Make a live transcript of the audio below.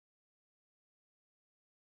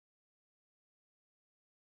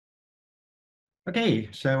Okay,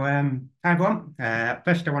 so hi everyone.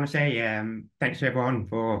 First, I want to say thanks to everyone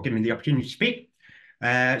for giving me the opportunity to speak.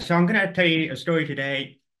 So I'm going to tell you a story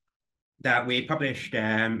today that we published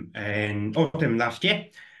in autumn last year,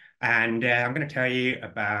 and I'm going to tell you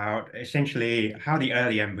about essentially how the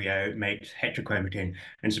early embryo makes heterochromatin,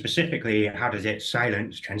 and specifically how does it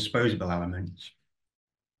silence transposable elements.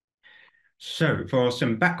 So, for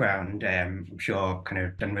some background, I'm sure kind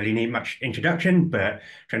of doesn't really need much introduction, but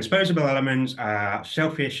transposable elements are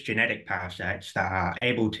selfish genetic parasites that are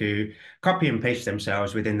able to copy and paste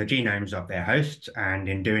themselves within the genomes of their hosts, and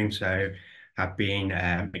in doing so, have been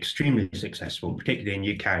extremely successful, particularly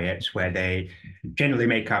in eukaryotes, where they generally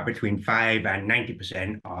make up between 5 and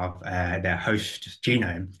 90% of their host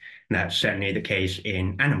genome. And that's certainly the case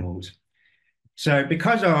in animals. So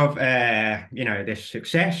because of this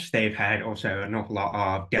success, they've had also an awful lot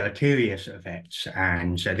of deleterious effects.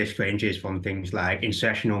 And so this ranges from things like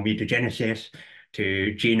insertional mutagenesis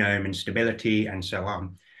to genome instability and so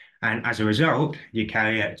on. And as a result,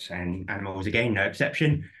 eukaryotes and animals, again, no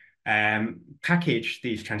exception, package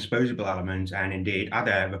these transposable elements and indeed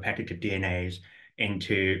other repetitive DNAs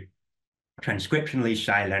into transcriptionally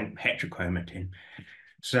silent heterochromatin.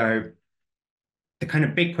 So the kind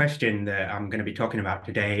of big question that I'm going to be talking about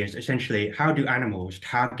today is essentially how do animals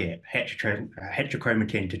target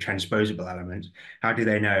heterochromatin to transposable elements? How do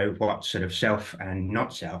they know what's sort of self and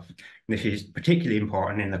not self? And this is particularly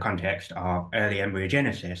important in the context of early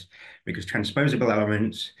embryogenesis because transposable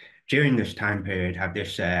elements during this time period have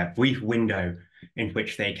this brief window in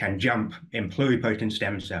which they can jump in pluripotent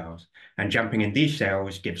stem cells. And jumping in these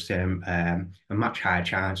cells gives them a much higher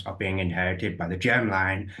chance of being inherited by the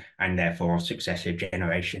germline and therefore successive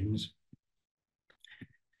generations.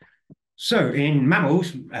 So in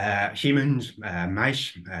mammals, humans,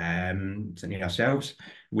 mice, certainly ourselves,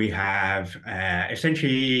 we have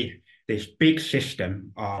essentially this big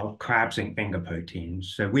system of crab zinc finger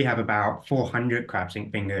proteins. So we have about 400 crab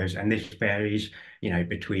zinc fingers, and this varies,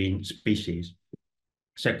 between species.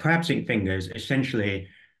 So crab zinc fingers essentially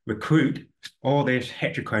recruit all this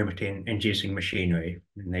heterochromatin inducing machinery.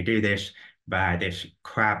 And they do this by this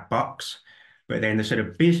crab box. But then the sort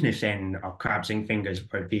of business end of crab zinc fingers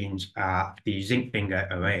proteins are the zinc finger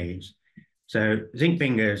arrays. So zinc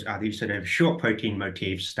fingers are these sort of short protein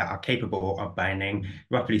motifs that are capable of binding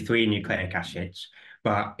roughly 3 nucleic acids.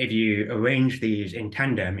 But if you arrange these in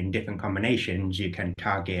tandem in different combinations, you can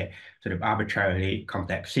target sort of arbitrarily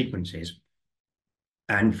complex sequences.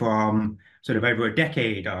 And from sort of over a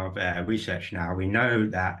decade of research now, we know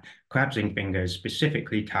that crab zinc fingers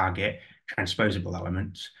specifically target transposable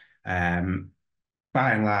elements.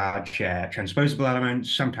 By and large, transposable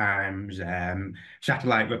elements, sometimes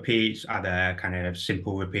satellite repeats, other kind of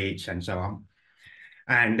simple repeats, and so on.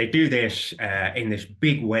 And they do this in this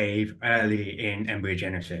big wave early in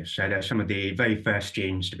embryogenesis. So they're some of the very first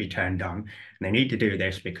genes to be turned on. And they need to do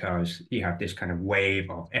this because you have this kind of wave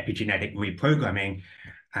of epigenetic reprogramming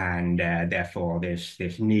and therefore this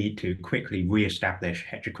need to quickly re-establish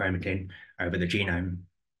heterochromatin over the genome.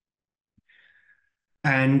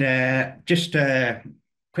 And just a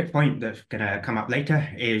quick point that's going to come up later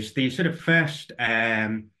is the sort of first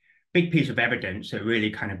big piece of evidence that really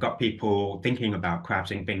kind of got people thinking about crab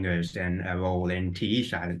zinc fingers and a role in TE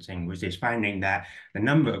silencing was this finding that the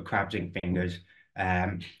number of crab zinc fingers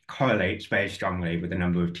correlates very strongly with the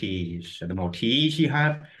number of TEs. So the more TEs you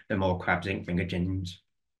have, the more crab zinc finger genes.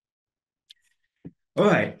 All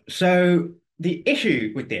right, so the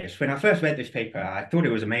issue with this, when I first read this paper, I thought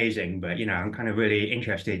it was amazing, but I'm kind of really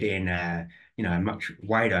interested in a much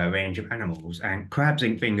wider range of animals, and crab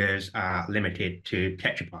zinc fingers are limited to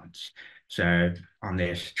tetrapods. So on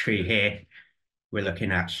this tree here, we're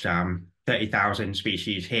looking at some 30,000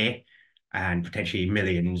 species here, and potentially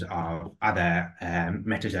millions of other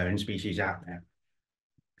metazoan species out there.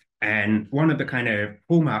 And one of the kind of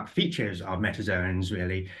hallmark features of metazoans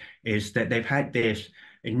really is that they've had this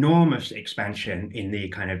enormous expansion in the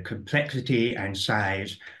kind of complexity and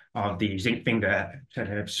size of the zinc finger sort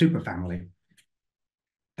of superfamily.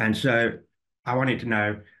 And so I wanted to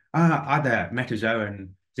know, are other metazoan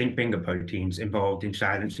zinc finger proteins involved in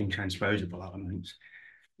silencing transposable elements?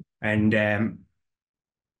 And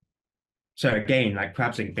so again, like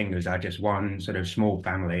crab zinc fingers are just one sort of small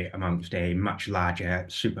family amongst a much larger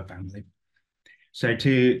superfamily. So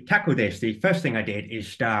to tackle this, the first thing I did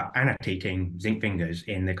is start annotating zinc fingers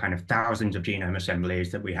in the kind of thousands of genome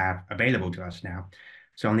assemblies that we have available to us now.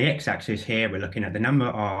 So on the x-axis here, we're looking at the number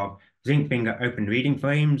of zinc finger open reading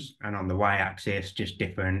frames, and on the y-axis, just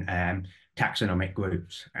different taxonomic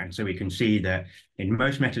groups. And so we can see that in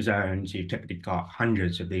most metazoans, you've typically got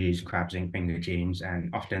hundreds of these crab zinc finger genes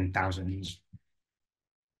and often thousands.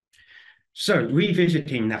 So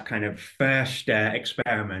revisiting that kind of first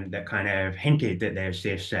experiment that kind of hinted that there's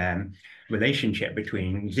this relationship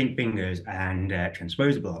between zinc fingers and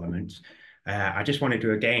transposable elements, I just wanted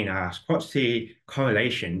to again ask, what's the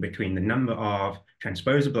correlation between the number of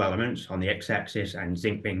transposable elements on the x-axis and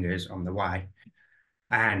zinc fingers on the y?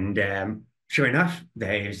 And sure enough,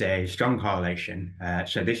 there is a strong correlation.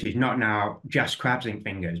 So this is not now just crab zinc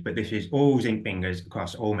fingers, but this is all zinc fingers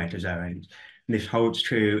across all metazoans. This holds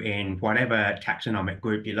true in whatever taxonomic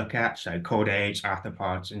group you look at, so chordates,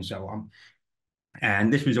 arthropods, and so on.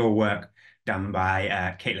 And this was all work done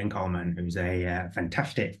by Caitlin Coleman, who's a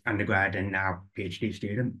fantastic undergrad and now PhD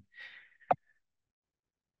student.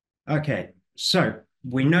 Okay, so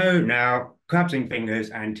we know now crab zinc fingers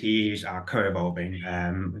and TEs are co-evolving.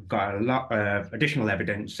 We've got a lot of additional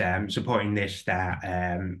evidence supporting this that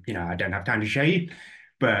I don't have time to show you,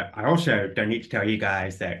 but I also don't need to tell you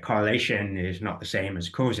guys that correlation is not the same as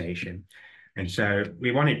causation. And so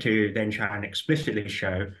we wanted to then try and explicitly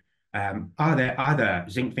show, are there other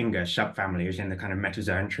zinc finger subfamilies in the kind of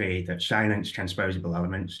metazoan tree that silence transposable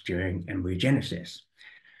elements during embryogenesis?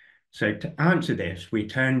 So to answer this, we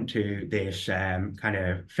turn to this kind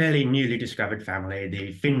of fairly newly discovered family,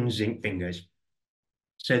 the fin zinc fingers.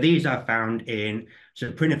 So these are found in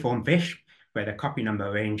sopriniform fish, where the copy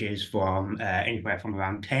number ranges from anywhere from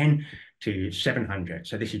around 10 to 700.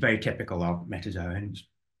 So this is very typical of metazoans.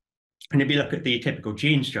 And if you look at the typical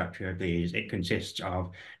gene structure of these, it consists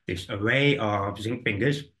of this array of zinc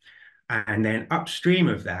fingers. And then upstream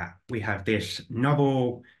of that, we have this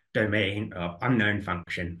novel domain of unknown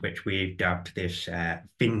function, which we've dubbed this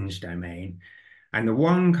fins domain. And the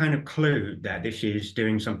one kind of clue that this is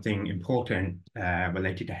doing something important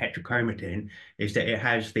related to heterochromatin is that it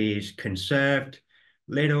has these conserved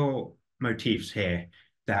little motifs here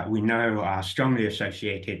that we know are strongly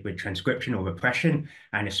associated with transcriptional repression,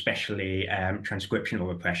 and especially transcriptional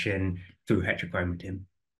repression through heterochromatin.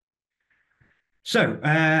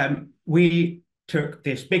 So we took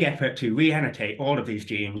this big effort to re-annotate all of these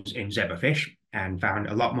genes in zebrafish and found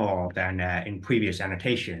a lot more than in previous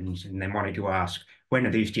annotations, and then wanted to ask, when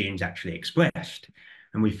are these genes actually expressed?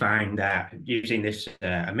 And we find that using this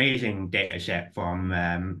amazing data set from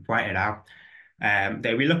White et al.,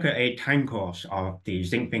 that we look at a time course of the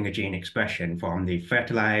zinc finger gene expression from the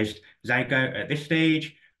fertilized zygote at this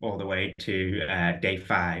stage all the way to day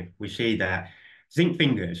 5. We see that zinc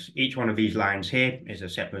fingers, each one of these lines here is a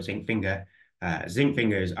separate zinc finger. Zinc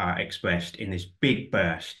fingers are expressed in this big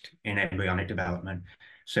burst in embryonic development.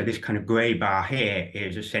 So this kind of gray bar here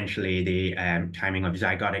is essentially the timing of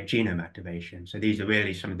zygotic genome activation. So these are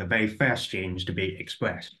really some of the very first genes to be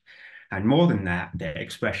expressed. And more than that, their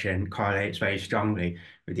expression correlates very strongly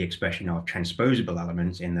with the expression of transposable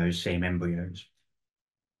elements in those same embryos.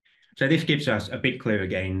 So this gives us a big clue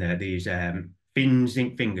again that these fin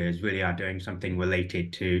zinc fingers really are doing something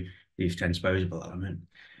related to these transposable elements.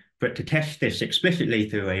 But to test this explicitly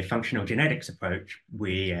through a functional genetics approach,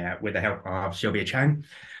 we, with the help of Sylvia Chang,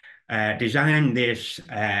 designed this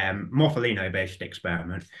morpholino-based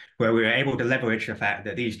experiment where we were able to leverage the fact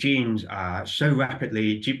that these genes are so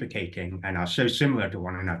rapidly duplicating and are so similar to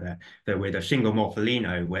one another that with a single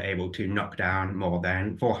morpholino, we're able to knock down more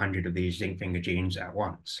than 400 of these zinc finger genes at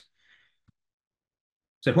once.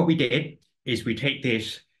 So what we did is we take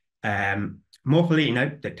this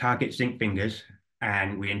morpholino that targets zinc fingers,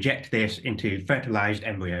 and we inject this into fertilized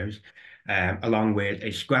embryos along with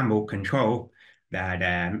a scrambled control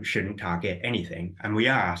that shouldn't target anything. And we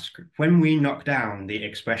ask, when we knock down the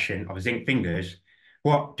expression of zinc fingers,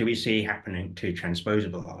 what do we see happening to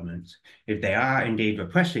transposable elements? If they are indeed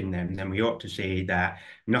repressing them, then we ought to see that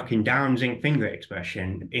knocking down zinc finger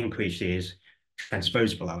expression increases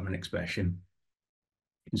transposable element expression.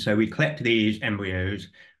 And so we collect these embryos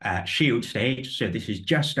at shield stage. So this is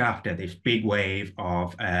just after this big wave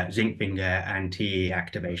of zinc finger and TE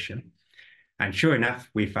activation. And sure enough,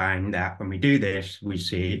 we find that when we do this, we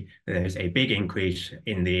see there's a big increase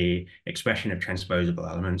in the expression of transposable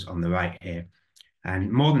elements on the right here.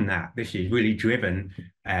 And more than that, this is really driven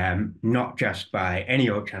not just by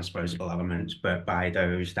any old transposable elements, but by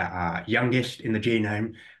those that are youngest in the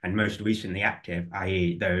genome and most recently active,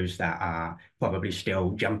 i.e. those that are probably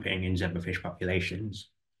still jumping in zebrafish populations.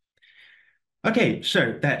 Okay,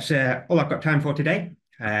 so that's all I've got time for today.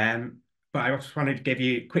 But I also wanted to give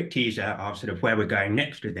you a quick teaser of sort of where we're going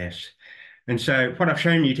next with this. And so what I've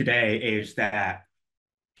shown you today is that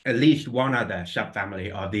at least one other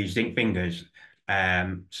subfamily of these zinc fingers,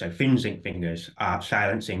 so fin zinc fingers, are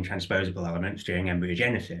silencing transposable elements during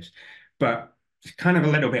embryogenesis. But it's kind of a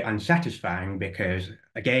little bit unsatisfying because,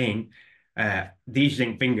 again, these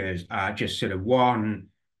zinc fingers are just sort of one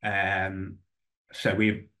So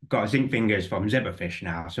we've got zinc fingers from zebrafish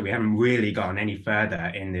now, so we haven't really gone any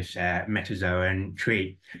further in this metazoan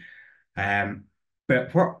tree.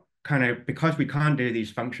 But what kind of, because we can't do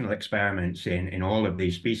these functional experiments in all of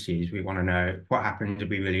these species, we want to know what happens if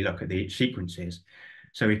we really look at the sequences.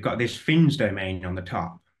 So we've got this fins domain on the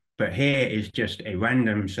top, but here is just a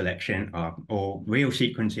random selection of all real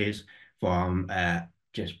sequences from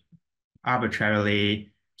just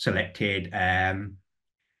arbitrarily selected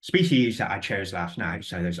species that I chose last night.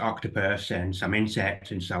 So there's octopus and some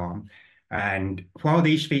insects and so on. And while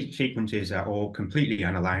these sequences are all completely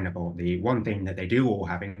unalignable, the one thing that they do all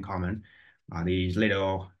have in common are these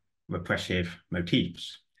little repressive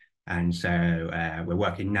motifs. And so we're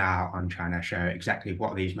working now on trying to show exactly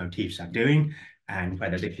what these motifs are doing and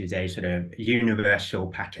whether this is a sort of universal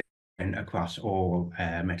pattern across all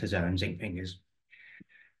metazoan zinc fingers.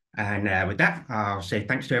 And with that, I'll say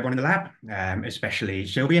thanks to everyone in the lab, especially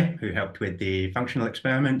Sylvia, who helped with the functional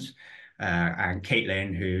experiments, and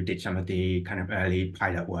Caitlin, who did some of the kind of early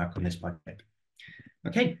pilot work on this project.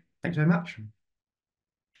 Okay, thanks very much.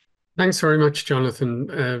 Thanks very much, Jonathan.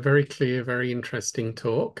 Very clear, very interesting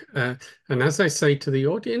talk. And as I say to the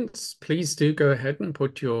audience, please do go ahead and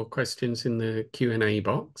put your questions in the Q&A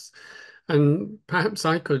box. And perhaps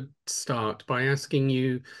I could start by asking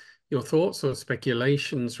you your thoughts or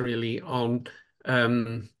speculations really on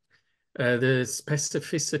the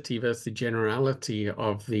specificity versus the generality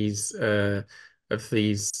of these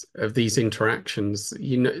interactions.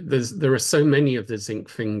 You know, there are so many of the zinc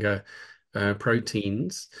finger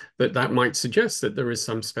proteins that might suggest that there is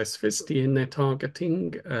some specificity in their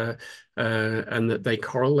targeting and that they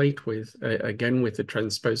correlate with, again, with the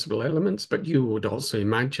transposable elements. But you would also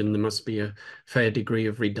imagine there must be a fair degree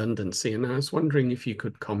of redundancy. And I was wondering if you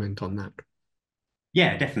could comment on that.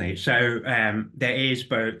 Yeah, definitely. So there is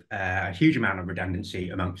both a huge amount of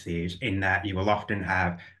redundancy amongst these in that you will often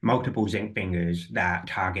have multiple zinc fingers that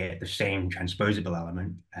target the same transposable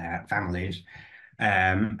element families.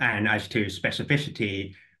 And as to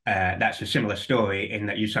specificity, that's a similar story in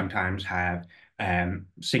that you sometimes have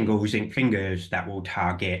single zinc fingers that will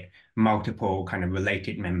target multiple kind of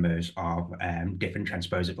related members of different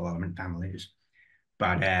transposable element families.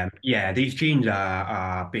 But yeah, these genes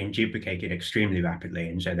are being duplicated extremely rapidly.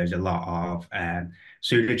 And so there's a lot of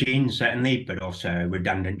pseudogenes, certainly, but also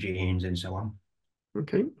redundant genes and so on.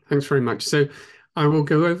 Okay, thanks very much. So I will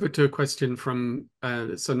go over to a question from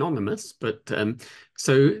it's anonymous, but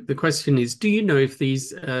so the question is, do you know if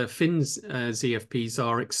these FINS ZFPs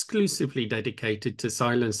are exclusively dedicated to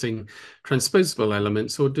silencing transposable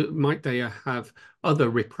elements, or might they have other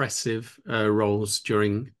repressive roles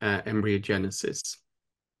during embryogenesis?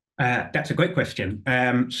 That's a great question.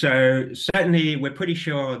 So certainly we're pretty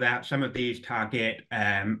sure that some of these target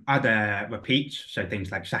other repeats, so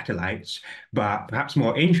things like satellites, but perhaps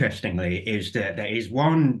more interestingly is that there is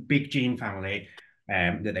one big gene family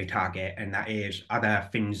that they target, and that is other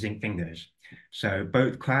fin zinc fingers. So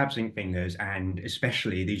both crab zinc fingers and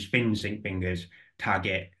especially these fin zinc fingers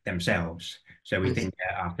target themselves. So we think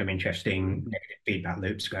there are some interesting negative feedback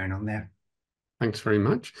loops going on there. Thanks very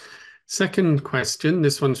much. Second question,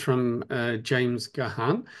 this one's from James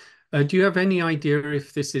Gahan. Do you have any idea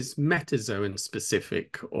if this is metazoan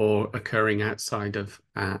specific or occurring outside of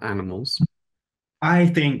animals? I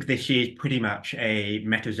think this is pretty much a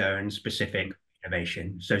metazoan specific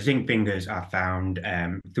innovation. So zinc fingers are found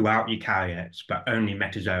throughout eukaryotes, but only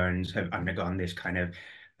metazoans have undergone this kind of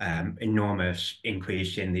enormous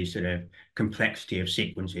increase in the sort of complexity of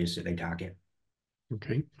sequences that they target.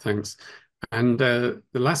 Okay, thanks. And the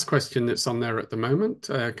last question that's on there at the moment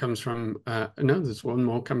comes from, no, there's one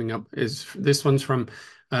more coming up. This one's from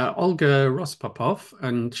Olga Rospopov,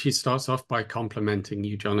 and she starts off by complimenting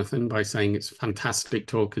you, Jonathan, by saying it's a fantastic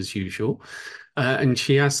talk as usual. And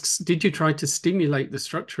she asks, did you try to stimulate the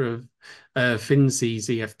structure of FINZ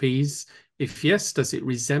ZFPs? If yes, does it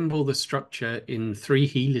resemble the structure in 3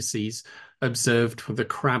 helices observed for the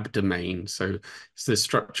crab domain? So it's the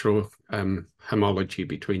structural homology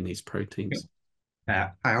between these proteins.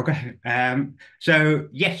 So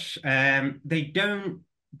yes, they don't,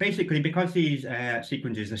 basically because these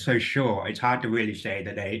sequences are so short, it's hard to really say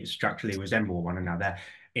that they structurally resemble one another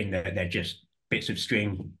in that they're just bits of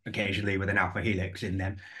string occasionally with an alpha helix in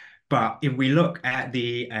them. But if we look at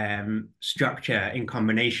the structure in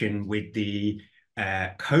combination with the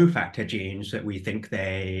cofactor genes that we think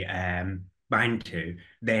they bind to,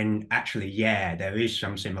 then actually, yeah, there is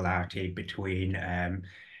some similarity between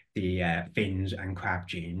the fins and crab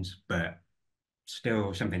genes, but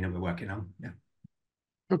still something that we're working on. Yeah.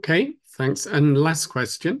 Okay, thanks. And last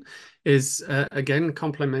question is, again,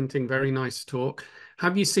 complementing very nice talk.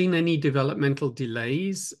 Have you seen any developmental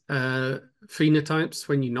delays, phenotypes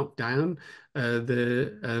when you knock down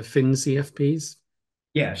the fin CFPs?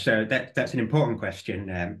 Yeah, so that's an important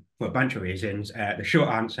question for a bunch of reasons. The short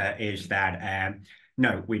answer is that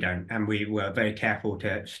no, we don't, and we were very careful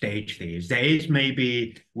to stage these. There is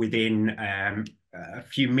maybe within a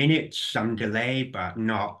few minutes some delay, but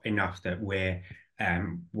not enough that we're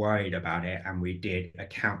worried about it, and we did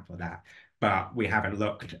account for that. But we haven't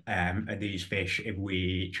looked at these fish if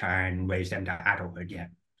we try and raise them to adulthood yet.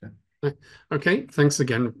 So. Okay, thanks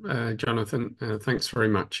again, Jonathan. Thanks very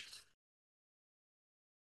much.